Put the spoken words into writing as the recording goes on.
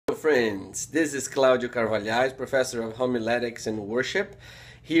friends. This is Claudio Carvalhais, professor of homiletics and worship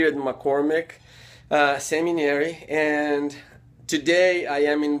here at McCormick Seminary, and today I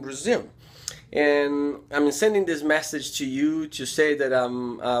am in Brazil. And I'm sending this message to you to say that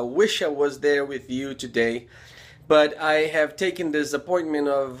I wish I was there with you today, but I have taken this appointment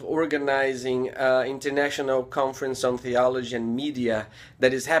of organizing an international conference on theology and media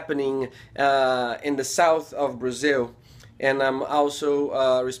that is happening in the south of Brazil. And I'm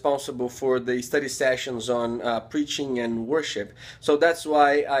also responsible for the study sessions on preaching and worship. So that's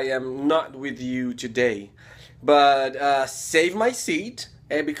why I am not with you today. But save my seat,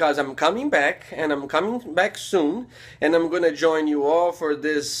 because I'm coming back, and I'm coming back soon. And I'm going to join you all for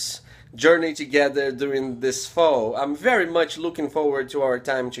this journey together during this fall. I'm very much looking forward to our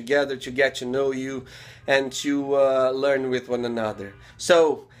time together, to get to know you and to learn with one another.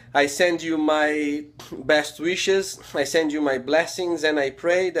 So I send you my best wishes, I send you my blessings, and I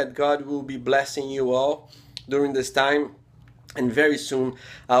pray that God will be blessing you all during this time, and very soon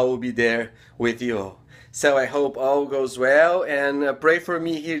I will be there with you all. So I hope all goes well, and pray for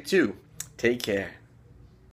me here too. Take care.